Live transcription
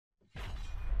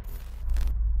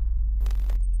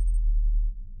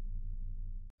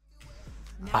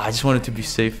I just wanted to be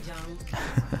safe.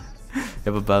 You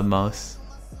have a bad mouse.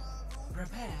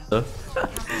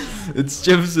 It's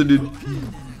Jefferson in P.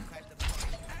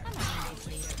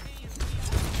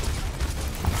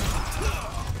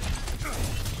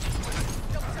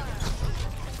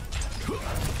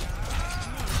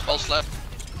 Ball slap.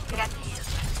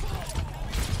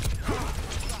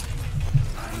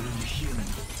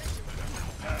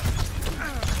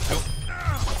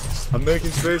 I'm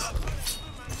making space.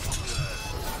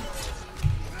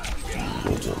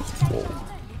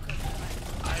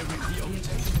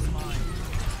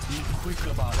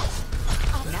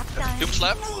 Doom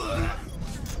slap.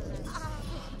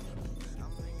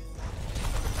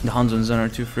 The Hanzo and Zen are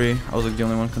 2 free. I was like the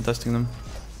only one contesting them.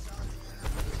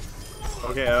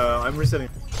 Okay, I'm resetting.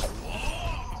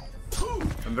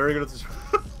 I'm very good at this.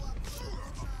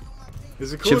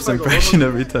 Is it cool? Chips impression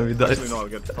every time he dies. Actually, no, I'll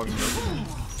get fucking done.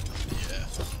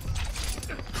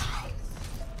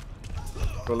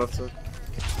 Go left side.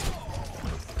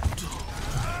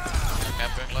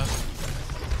 Camping left.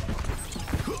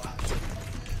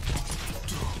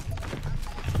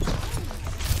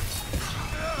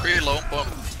 Pretty low bomb.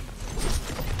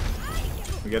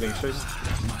 I'm getting chased.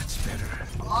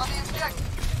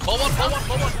 Pull one.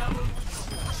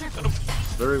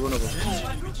 Very winnable.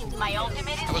 My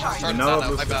ultimate I is was charged. starting Now that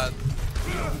out, my I'll bad.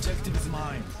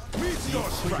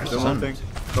 Do one thing.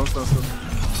 Don't stand still.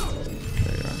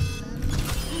 There you are.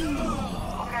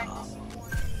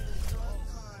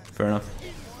 Fair enough.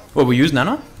 What, we use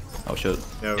Nana? Oh shit.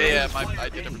 Yeah, Yeah, I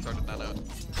did have retarded that out.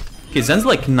 Okay, Zen's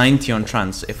like 90 on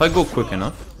trance. If I go quick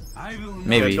enough,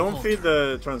 maybe. Yeah, don't feed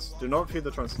the trans. Do not feed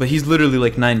the trans. But he's literally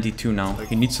like 92 now.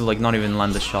 He needs to like not even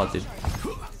land a shot, dude.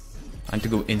 I need to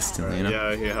go instantly, you know?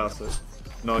 Yeah, he has it.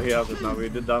 No, he has it now. We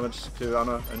did damage to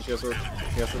Anna and she has it.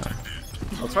 He has it.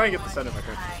 I'll try and get the set if I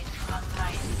can.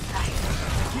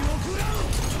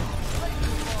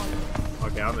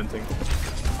 Okay, I'm inting.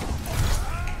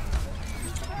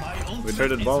 We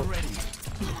traded ball. Look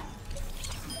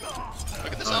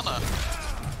at this Anna.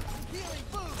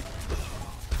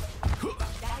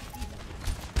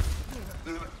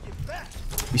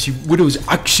 You see, Widow's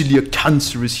actually a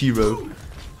cancerous hero.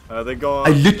 They got.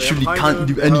 I literally can't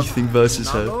do anything versus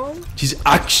her. She's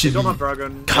actually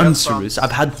cancerous.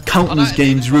 I've had countless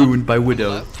games ruined by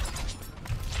Widow.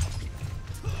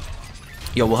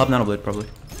 Yo, we'll have Nanoblade probably.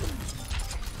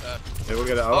 Yeah, we'll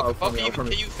get it. I'll Can you.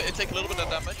 you take a little bit of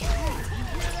damage?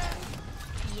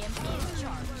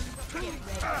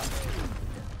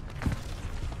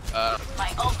 My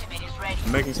ultimate is ready.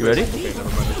 I'm making space. You ready? Okay, never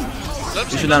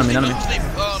mind. You should nano me, nano me.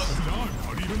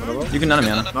 Oh, You can nano me,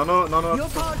 Anna. No.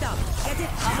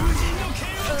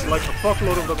 It's like a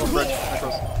fuckload of them on bridge.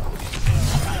 Necros.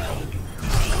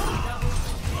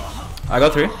 I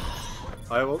got 3.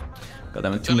 I will. God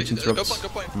damn it, too much Go interrupts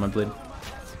point. on my blade.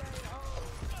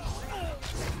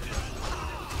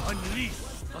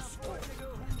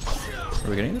 Are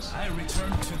we getting this?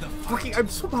 Fucking, I'm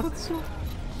so bad at this one.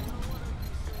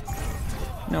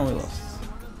 No, we lost.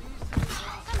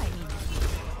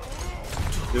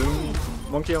 Doom,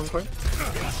 monkey on point.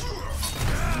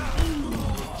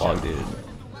 Wall, dude.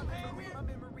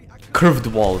 Curved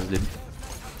walls, dude.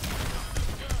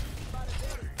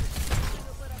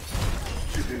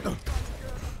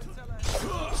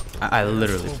 I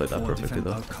literally played that perfectly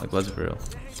though. Like, let's be real.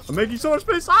 I'm making so much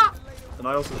space. Ah! And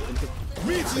I also.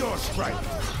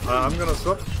 I'm gonna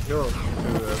swap hero to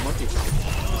monkey.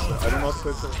 I do not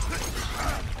switch it.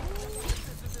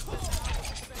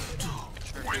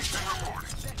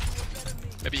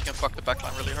 maybe you can fuck the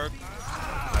backline really hard.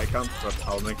 I can't, but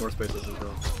I'll make more spaces as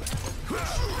well.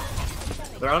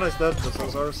 Their Ana is dead, this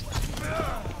one's ours.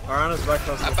 Our Ana's back.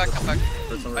 I'm back.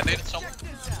 For some I reason. needed some.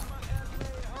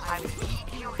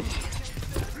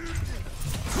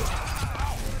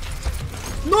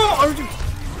 No! RG!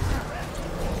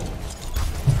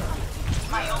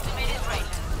 My ultimate is ready.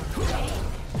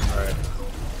 Alright.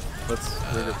 We're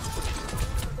good.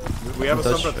 We have a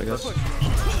Touch, sunrise. I guess.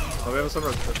 Oh, we have a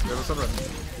sunrise. We have a sunrise.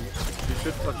 She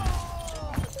should touch.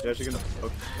 Yeah, she can.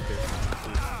 Okay.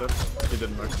 She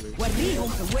didn't actually.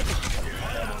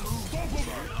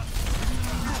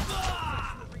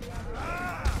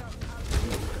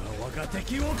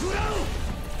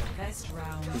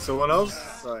 Is someone else?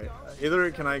 Sorry.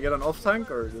 Either can I get an off tank,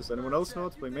 or does anyone else know how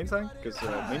to play main tank? Because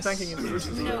main tanking in this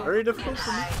is very difficult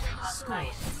for me.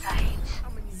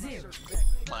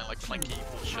 Playing like flanky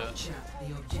bullshit.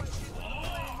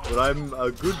 But I'm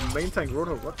a good main tank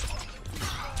rotor. What?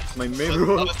 My main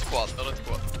role. Not at the quad.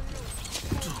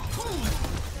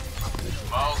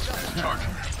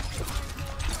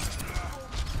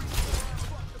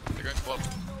 They're going quad.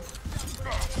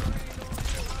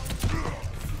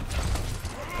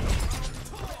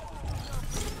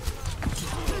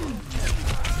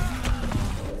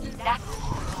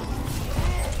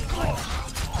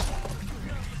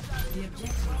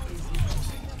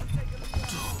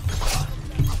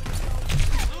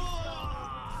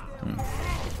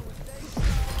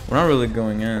 We're not really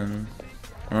going in.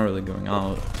 We're not really going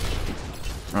out.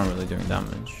 We're not really doing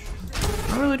damage.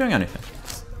 We're not really doing anything.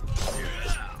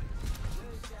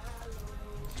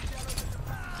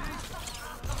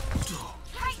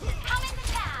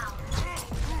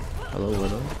 Hello,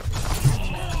 hello.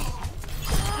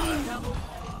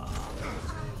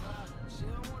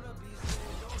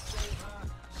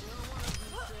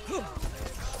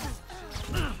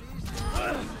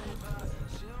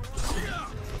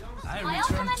 My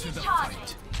ultimate is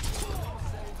charged.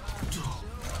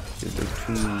 They're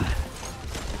too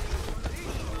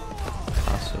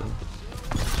passive.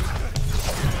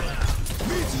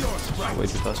 Way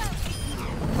too passive.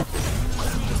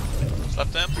 Slap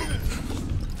them.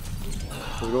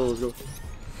 Let's go, let's go.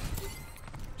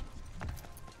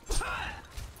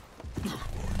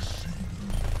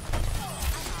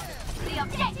 The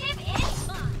objective is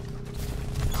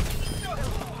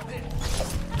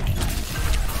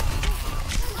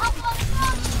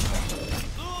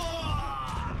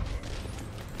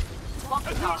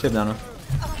Save Nano.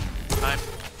 Time.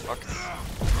 Fuck.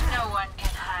 no one can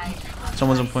hide.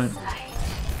 Someone's on point.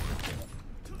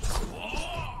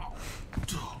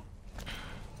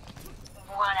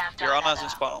 One after You're on another. us in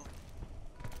spawn.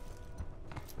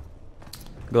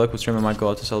 Good luck with stream. I might go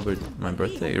out to celebrate my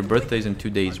birthday. Your birthday's in 2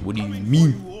 days. What do you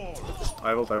mean?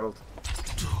 I rolled.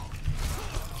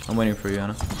 I'm waiting for you,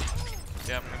 Anna.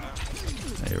 Yeah, I'm gonna.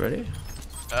 Are you ready?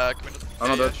 Come in. I'm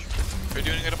not dead. Are you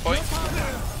doing it at a point?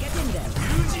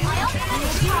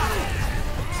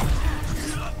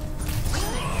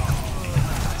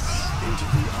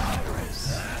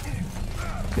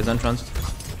 He's untranced.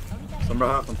 Somewhere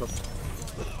half on top.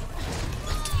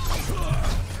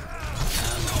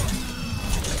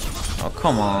 Oh,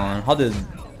 come on. How did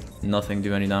nothing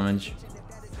do any damage?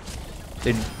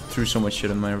 They threw so much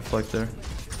shit in my reflector.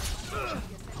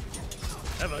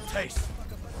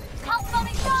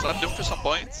 Slap them for some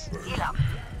points.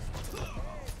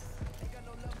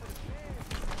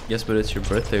 Yes, but it's your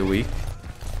birthday week.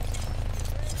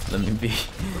 Let me be.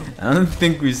 I don't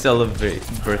think we celebrate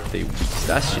birthday weeks.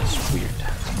 That's just weird.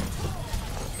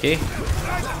 Okay.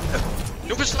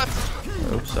 You can slap.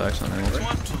 Oops, I accidentally.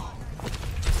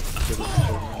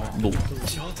 Boom.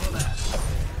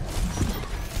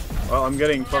 Well, I'm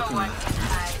getting fucking.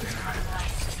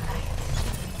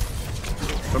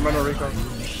 Remember no recall.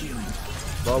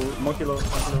 Well, monkey low,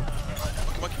 monkey low.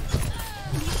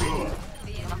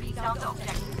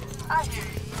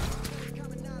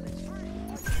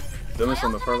 Damage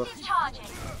on the further.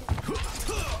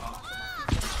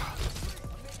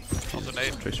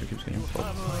 Alternate. Tracer keeps getting full.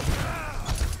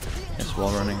 Yes,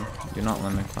 wall running. Do not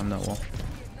let me climb that wall.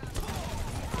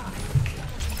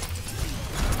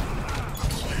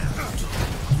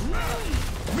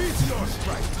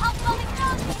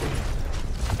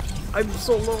 I'm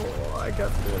so low, I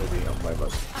can't do anything on my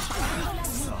butt.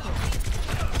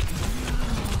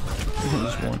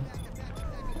 Just one.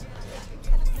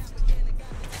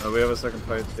 We have a second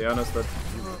fight. Diana's dead.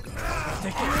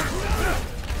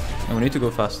 And we need to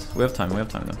go fast. We have time though.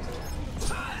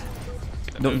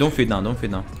 Don't feed now, don't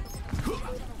feed now.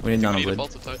 We need I nano need a blade. ball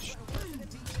to touch.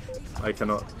 I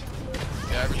cannot.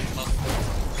 Yeah, I really cannot.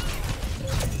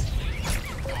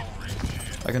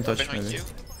 I can touch Behind maybe. you.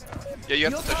 Yeah, you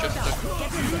have to touch,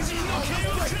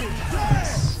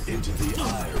 Into the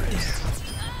iris.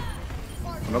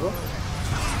 Another?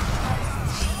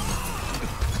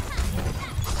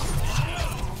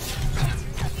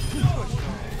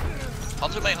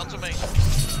 Hunter main, Hunter main.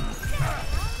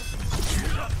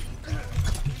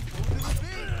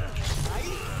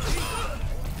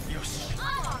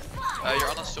 You're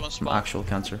on us to one Some spawn. actual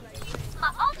cancer.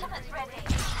 My ultimate's ready.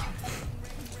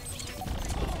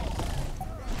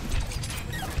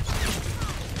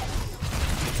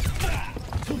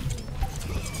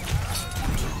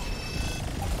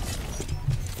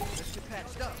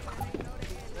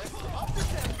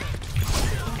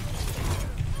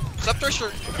 Slap Tracer.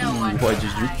 Ooh, I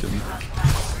just juked him.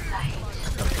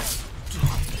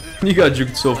 You got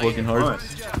juked so fucking hard.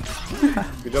 Nice.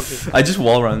 Good job, Jason. I just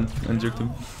wall ran and juked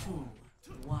him.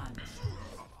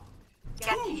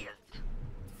 Get healed.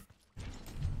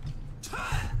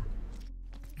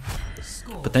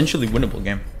 Potentially winnable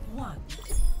game. 1-1.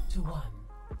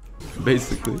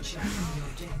 Basically.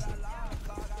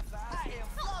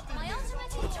 My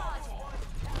ultimate is charging.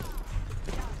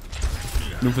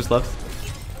 Rufus left.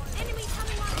 Enemy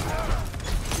coming up.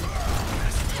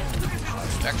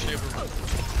 Actually,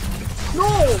 No!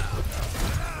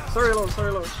 Sorry, low,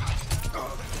 sorry, low.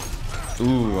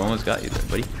 Ooh, almost got you there,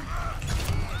 buddy.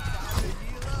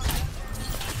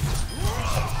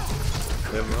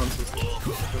 They have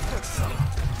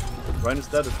Ryan is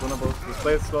dead, it's winnable. Just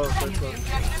play it slow, play it slow.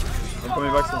 I'm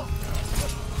coming back soon.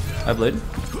 I blade.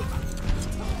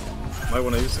 Might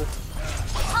wanna use it.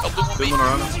 Help them with Good me. one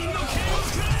around.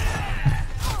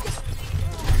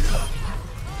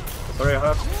 Sorry, I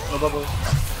have no bubble.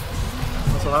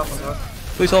 Also half.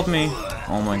 Please help me.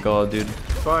 Oh my god, dude.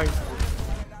 Trying.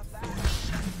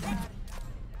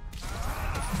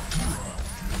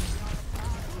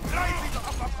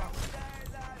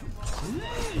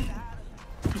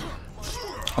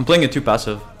 I'm playing it too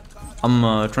passive. I'm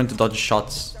trying to dodge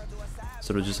shots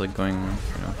instead of just like going, you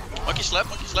know. Monkey slap,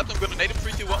 I'm gonna nade him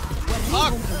 3, 2, 1.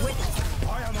 Fuck!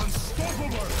 I am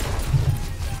unstoppable.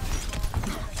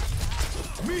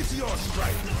 Meteor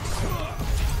strike.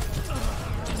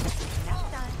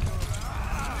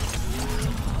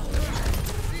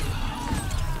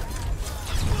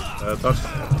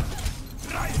 Touchdown.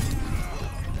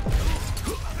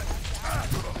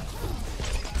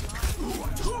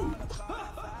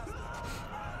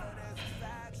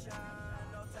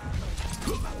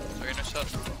 Sorry, no shot.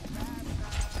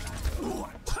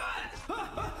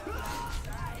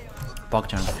 Bog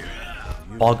jump.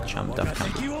 Bog jump, that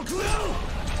kind.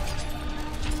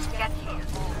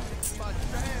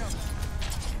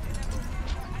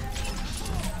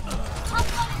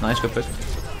 Nice, good pick.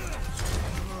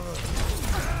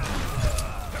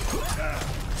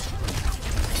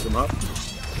 Put him up.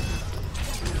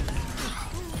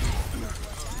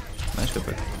 Nice, good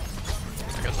pick. I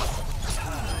got that.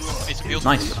 Need some heals.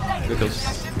 Nice. Good kills.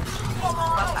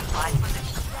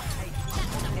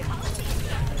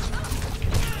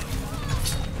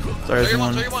 Sorry,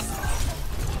 everyone. 31.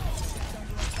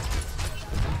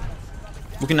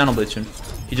 We can nano blade soon.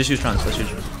 He just used trance, that's huge.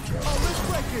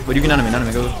 But you can nano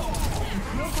me, go.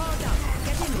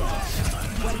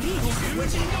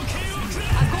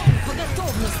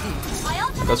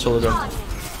 That's solo though.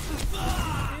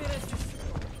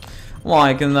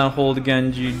 Why can that hold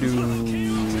Genji,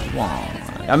 dude?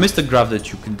 Why? I missed the grab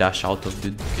that you can dash out of,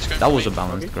 dude. That was a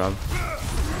balanced grab.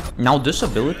 Now this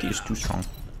ability is too strong.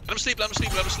 Let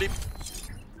him sleep.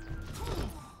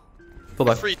 Pull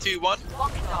back. 3, 2, 1.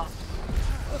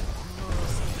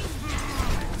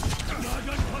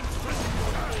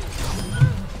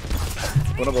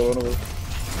 Winnable.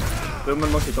 Boom,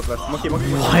 monkey top left. Monkey.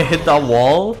 I hit that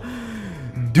wall?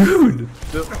 Dude!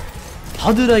 Dude.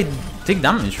 How did I take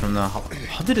damage from that?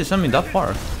 How did it send me that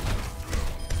far?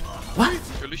 What?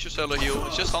 You lose your solo heal.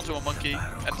 It's just onto a monkey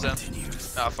and then.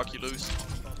 Ah, fuck, you lose.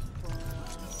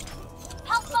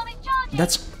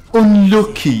 That's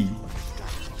unlucky.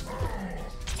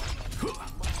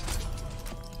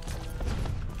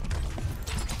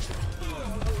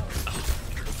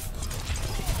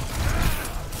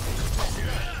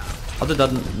 How did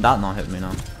that not hit me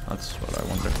now? That's what I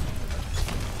wonder.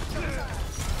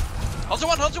 Hanzo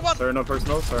 1! Sorry, no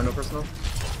personal.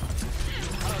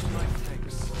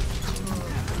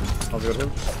 I'll go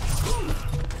him.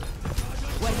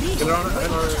 Get around it,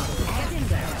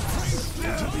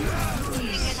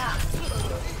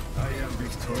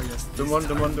 Do one.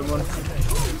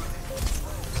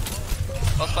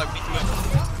 Last 5, we need to win.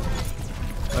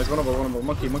 Nice, winnable.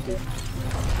 Monkey.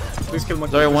 Please kill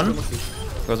monkey. Zarya one. Please kill monkey.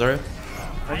 Go Zarya.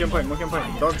 Monkey on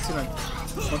point. Dog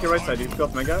C9. Monkey right side, you've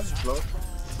got Mega. Slow.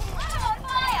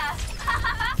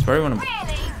 Zarya one.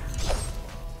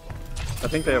 I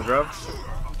think they have grab.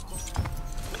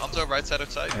 Hanzo right side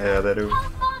outside. Yeah, they do.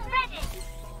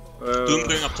 Doom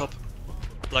going up top.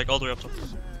 Like all the way up top.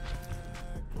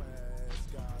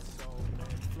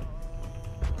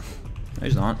 No,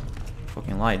 he's not.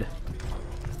 Fucking lied.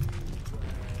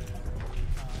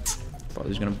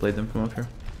 Probably he's gonna blade them from up here.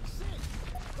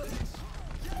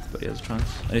 But he has a chance.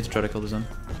 I need to try to kill the zone.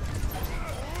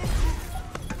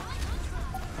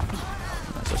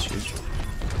 Nice, that's huge.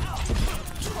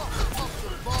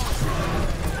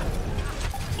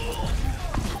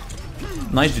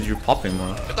 Nice, dude, you're popping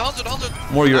more. Get the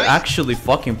Hanzo. More, you're Nice. actually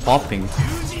fucking popping.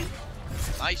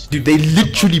 Nice. Dude, they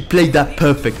literally played that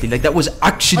perfectly. Like, that was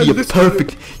actually a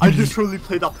perfect... I literally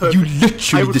played that perfect. You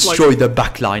literally destroyed the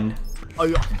backline. I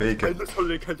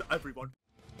literally killed everyone.